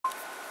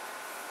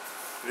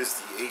It is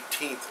the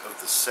 18th of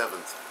the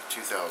 7th,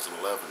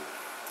 2011.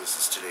 This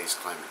is today's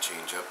climate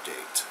change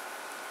update.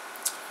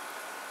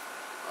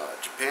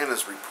 Japan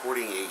is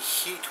reporting a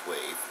heat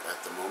wave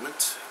at the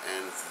moment,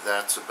 and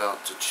that's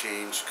about to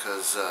change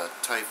because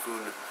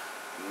Typhoon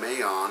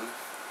Mayon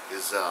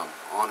is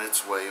on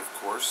its way, of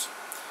course.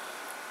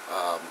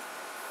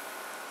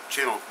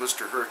 Channel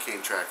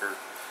MrHurricaneTracker,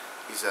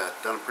 he's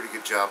done a pretty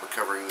good job of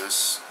covering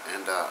this,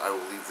 and I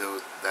will leave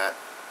that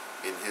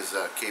in his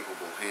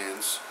capable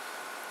hands.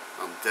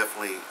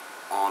 Definitely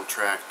on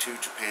track to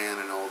Japan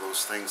and all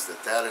those things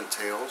that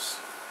entails.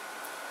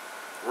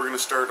 We're going to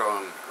start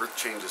on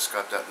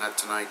earthchangescott.net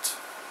tonight.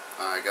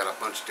 I got a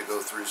bunch to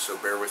go through, so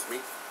bear with me.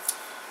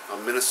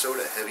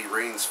 Minnesota, heavy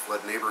rains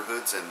flood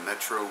neighborhoods and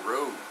metro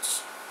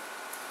roads.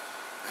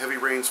 Heavy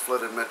rains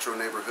flooded metro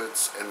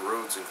neighborhoods and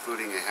roads,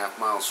 including a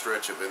half-mile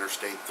stretch of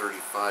Interstate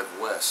 35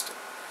 West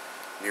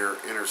near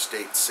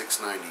Interstate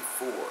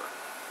 694.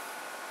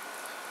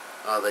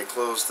 They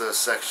closed the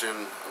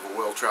section of a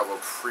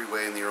well-traveled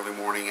freeway in the early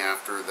morning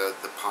after the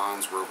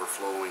ponds were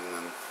overflowing,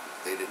 and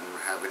they didn't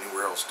have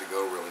anywhere else to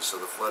go, really. So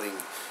the flooding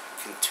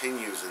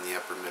continues in the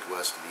upper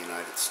Midwest of the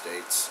United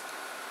States.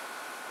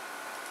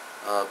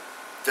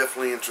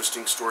 Definitely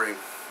interesting story.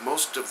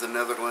 Most of the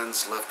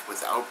Netherlands left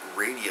without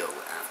radio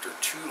after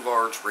two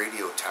large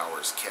radio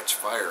towers catch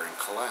fire and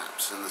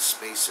collapse in the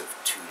space of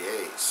 2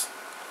 days.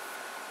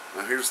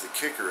 Now here's the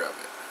kicker of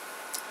it.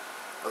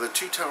 The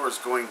two towers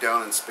going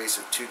down in space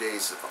of 2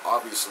 days have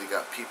obviously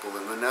got people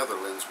in the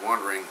Netherlands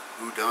wondering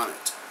who done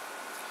it.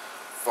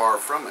 Far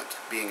from it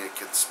being a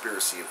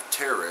conspiracy of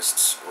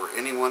terrorists or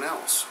anyone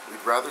else. We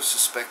rather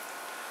suspect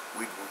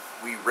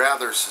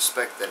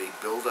that a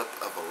buildup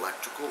of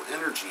electrical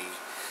energy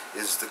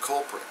is the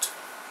culprit.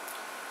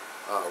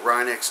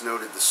 Rhinex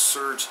noted the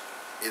surge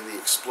in the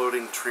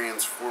exploding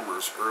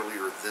transformers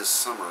earlier this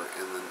summer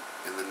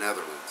in the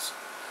Netherlands.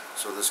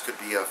 So this could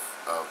be a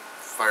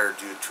fire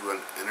due to an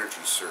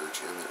energy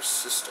surge in their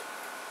system.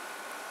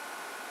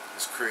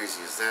 As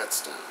crazy as that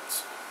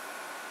sounds.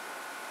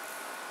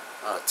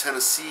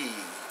 Tennessee,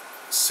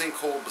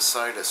 sinkhole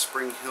beside a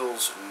Spring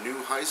Hills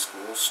new high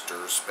school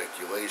stirs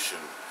speculation.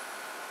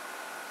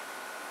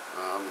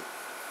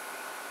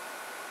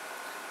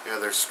 Yeah,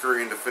 they're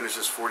scurrying to finish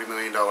this $40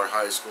 million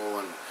high school,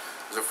 and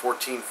there's a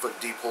 14-foot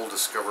deep hole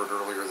discovered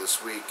earlier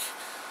this week.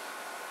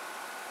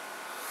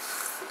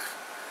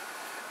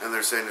 And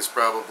they're saying it's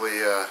probably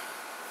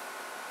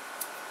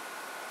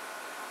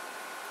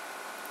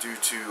due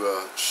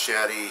to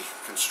shoddy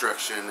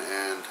construction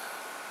and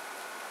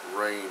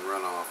rain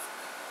runoff.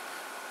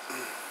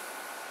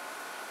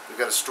 We've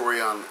got a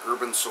story on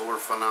urban solar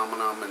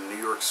phenomenon in New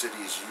York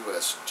City's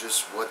U.S.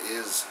 Just what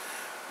is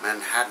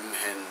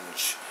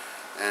Manhattanhenge?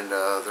 And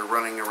they're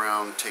running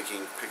around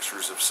taking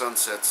pictures of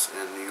sunsets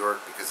in New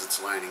York because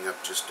it's lining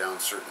up just down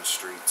certain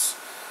streets.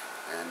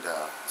 And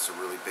it's a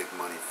really big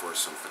money for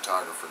some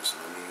photographers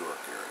in the New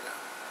York area.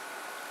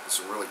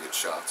 Some really good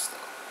shots,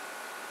 though.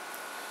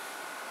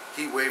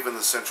 Heat wave in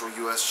the central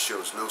U.S.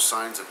 shows no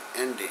signs of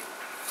ending.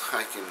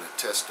 I can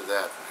attest to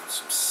that.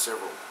 There's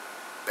several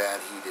bad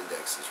heat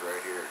indexes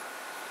right here.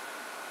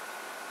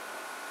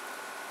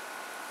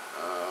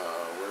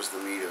 Where's the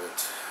meat of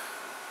it?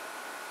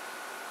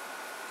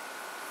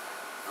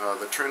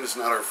 The trend is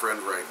not our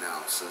friend right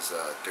now, says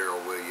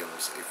Daryl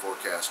Williams, a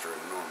forecaster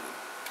in Norman.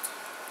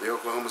 The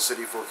Oklahoma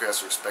City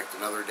forecaster expect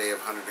another day of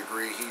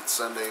 100-degree heat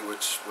Sunday,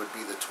 which would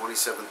be the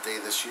 27th day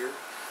this year.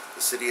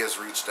 The city has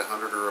reached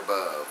 100 or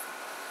above.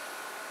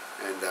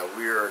 And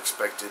we are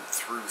expected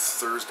through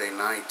Thursday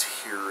night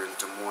here in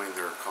Des Moines.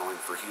 They're calling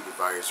for heat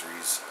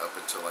advisories up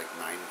until like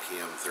 9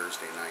 p.m.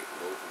 Thursday night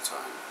local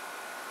time.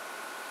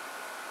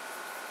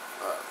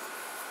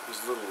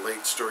 There's a little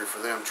late story for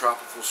them.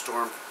 Tropical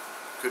storm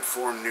could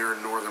form near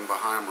northern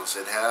Bahamas.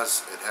 It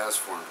has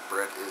formed.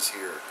 Brett is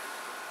here.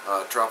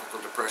 Tropical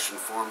depression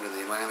formed in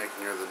the Atlantic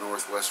near the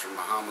northwestern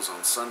Bahamas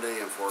on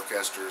Sunday, and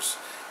forecasters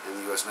in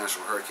the U.S.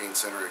 National Hurricane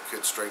Center, it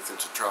could strengthen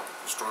to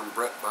tropical storm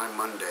Brett by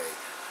Monday.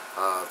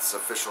 It's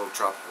official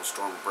tropical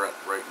storm Brett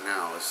right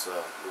now, as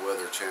the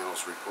Weather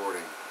Channel's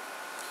reporting.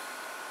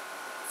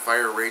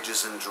 Fire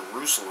rages in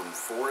Jerusalem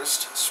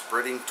forest,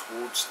 spreading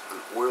towards an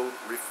oil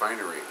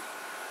refinery.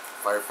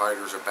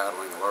 Firefighters are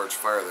battling a large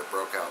fire that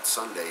broke out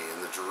Sunday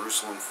in the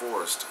Jerusalem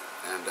forest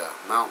and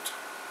Mount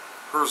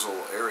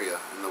Herzl area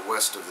in the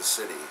west of the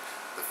city.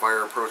 The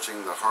fire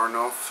approaching the Har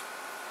Nof.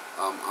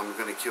 I'm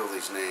going to kill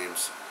these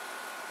names.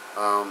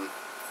 And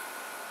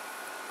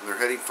they're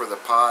heading for the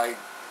Pi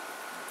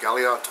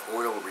Glilot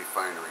oil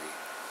refinery,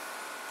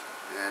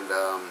 and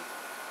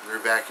they're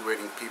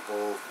evacuating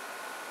people.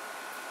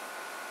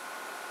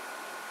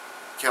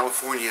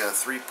 California,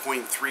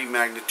 3.3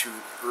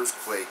 magnitude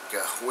earthquake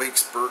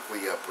wakes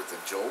Berkeley up with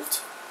a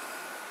jolt.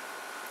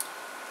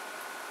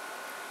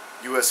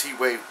 U.S. heat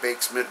wave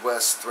bakes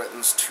Midwest,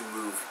 threatens to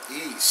move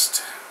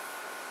east.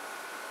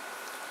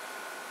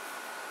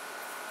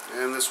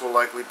 And this will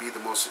likely be the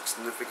most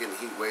significant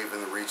heat wave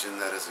in the region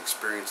that has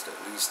experienced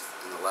at least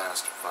in the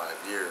last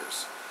 5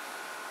 years.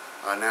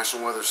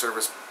 National Weather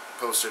Service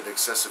posted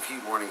excessive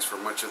heat warnings for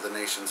much of the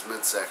nation's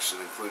midsection,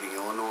 including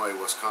Illinois,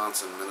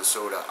 Wisconsin,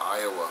 Minnesota,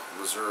 Iowa,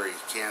 Missouri,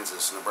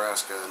 Kansas,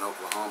 Nebraska, and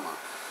Oklahoma,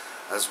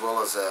 as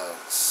well as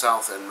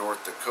South and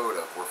North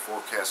Dakota, where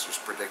forecasters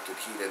predicted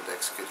heat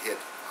index could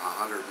hit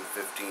 115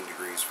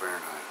 degrees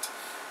Fahrenheit.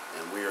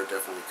 And we are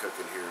definitely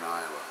cooking here in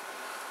Iowa.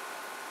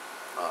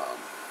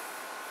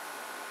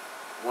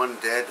 One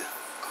dead,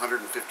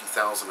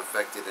 150,000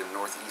 affected in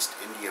northeast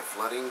India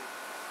flooding.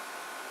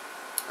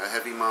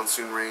 Heavy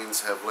monsoon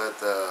rains have led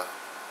the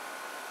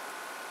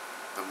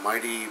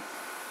mighty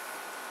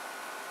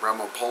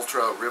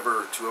Brahmaputra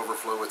River to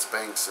overflow its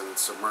banks and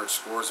submerge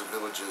scores of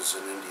villages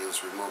in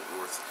India's remote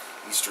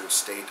northeastern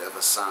state of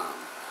Assam.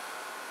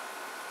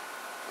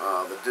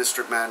 The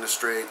district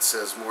magistrate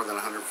says more than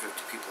 150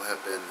 people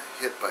have been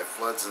hit by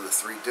floods in the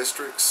 3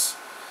 districts.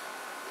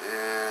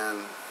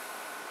 And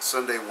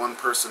Sunday, one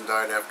person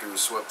died after he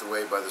was swept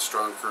away by the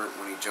strong current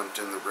when he jumped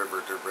in the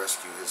river to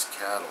rescue his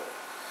cattle.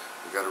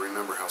 We've got to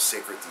remember how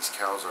sacred these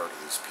cows are to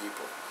these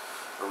people.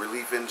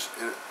 Relief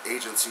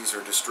agencies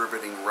are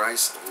distributing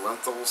rice,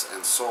 lentils,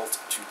 and salt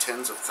to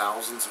tens of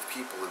thousands of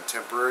people in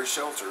temporary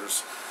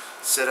shelters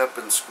set up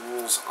in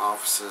schools,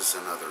 offices,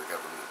 and other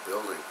government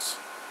buildings.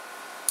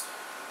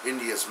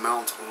 India's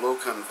Mount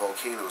Lokan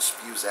volcano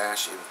spews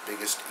ash in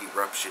biggest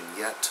eruption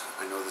yet.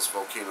 I know this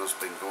volcano's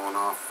been going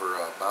off for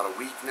about a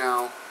week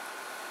now,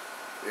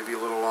 maybe a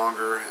little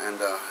longer, and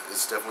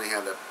it's definitely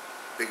had the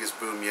biggest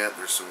boom yet.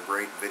 There's some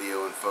great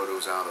video and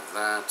photos out of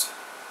that.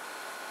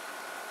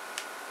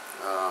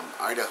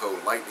 Idaho,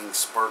 lightning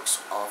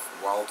sparks off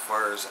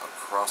wildfires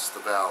across the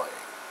valley.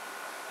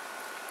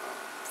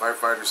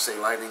 Firefighters say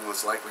lightning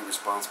was likely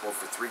responsible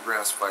for 3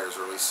 grass fires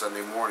early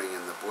Sunday morning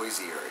in the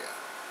Boise area.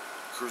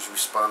 Crews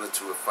responded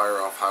to a fire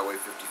off Highway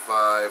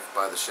 55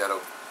 by the Shadow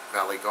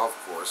Valley Golf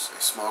Course,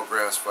 a small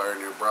grass fire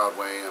near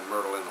Broadway and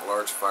Myrtle, and a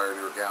large fire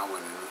near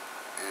Gowan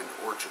and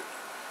Orchard.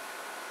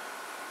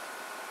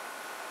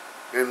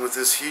 And with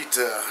this heat,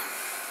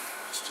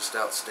 it's just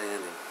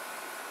outstanding.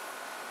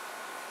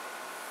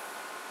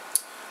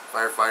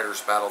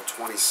 Firefighters battled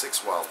 26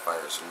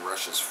 wildfires in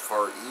Russia's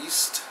Far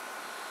East.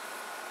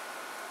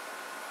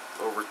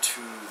 Over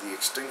to the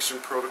extinction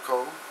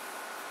protocol.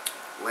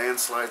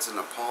 Landslides in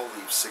Nepal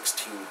leave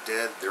 16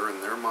 dead. They're in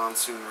their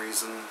monsoon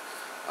season.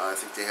 I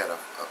think they had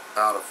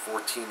about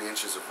 14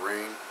 inches of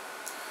rain.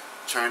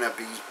 China,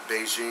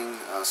 Beijing,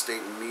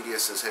 state media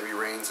says heavy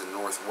rains in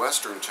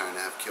northwestern China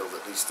have killed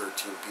at least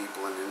 13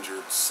 people and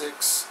injured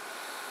 6.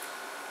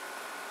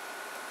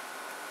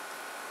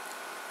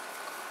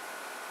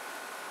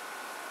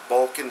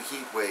 Balkan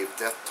heat wave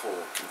death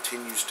toll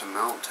continues to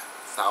mount.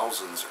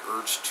 Thousands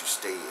urged to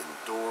stay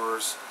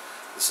indoors.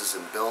 This is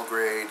in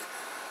Belgrade.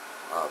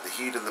 The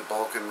heat in the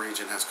Balkan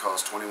region has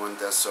caused 21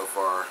 deaths so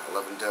far.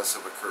 11 deaths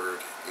have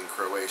occurred in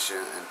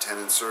Croatia and 10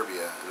 in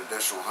Serbia. An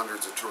additional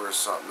hundreds of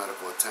tourists sought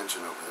medical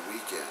attention over the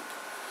weekend.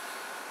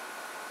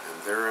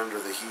 And they're under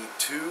the heat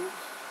too.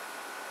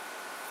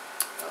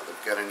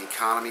 They've got an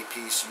economy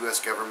piece. U.S.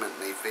 government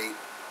may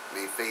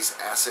face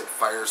asset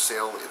fire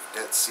sale if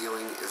debt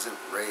ceiling isn't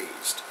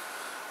raised.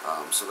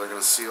 So they're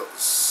going to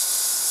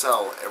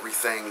sell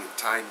everything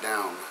tied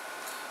down,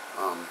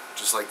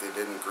 just like they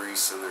did in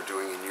Greece and they're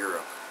doing in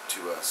Europe, to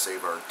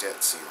save our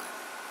debt ceiling.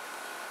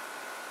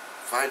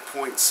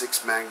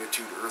 5.6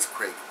 magnitude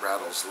earthquake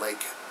rattles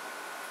Lake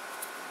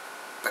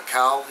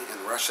Baikal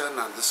in Russia.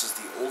 Now this is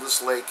the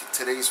oldest lake.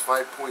 Today's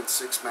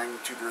 5.6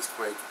 magnitude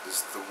earthquake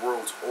is the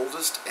world's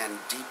oldest and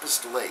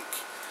deepest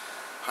lake.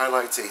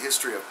 Highlights a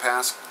history of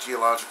past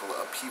geological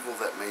upheaval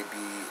that may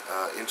be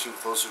inching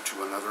closer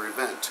to another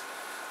event.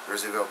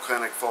 There's a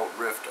volcanic fault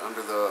rift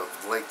under the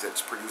lake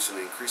that's produced an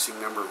increasing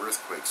number of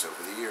earthquakes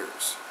over the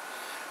years.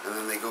 And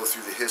then they go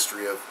through the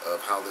history of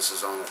how this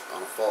is on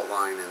a fault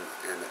line, and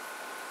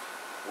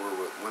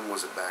when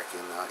was it back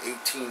in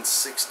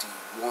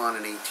 1861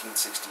 and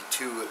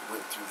 1862 it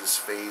went through this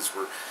phase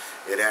where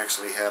it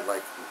actually had,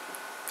 like,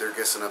 they're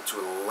guessing up to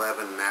an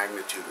 11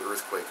 magnitude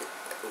earthquake. It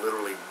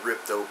literally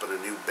ripped open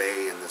a new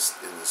bay in this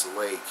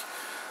lake.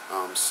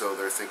 So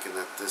they're thinking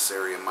that this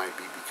area might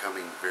be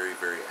becoming very,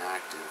 very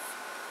active.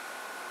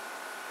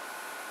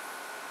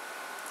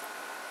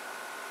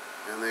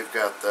 And they've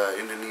got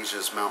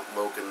Indonesia's Mount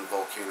Lokan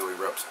volcano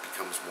erupts,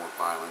 becomes more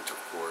violent, of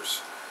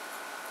course,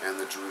 and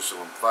the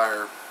Jerusalem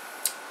fire.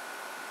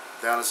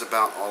 That is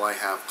about all I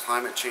have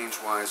climate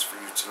change-wise for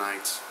you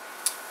tonight.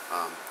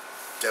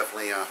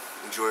 Definitely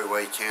enjoy it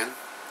while you can,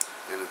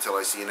 and until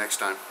I see you next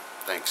time,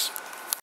 thanks.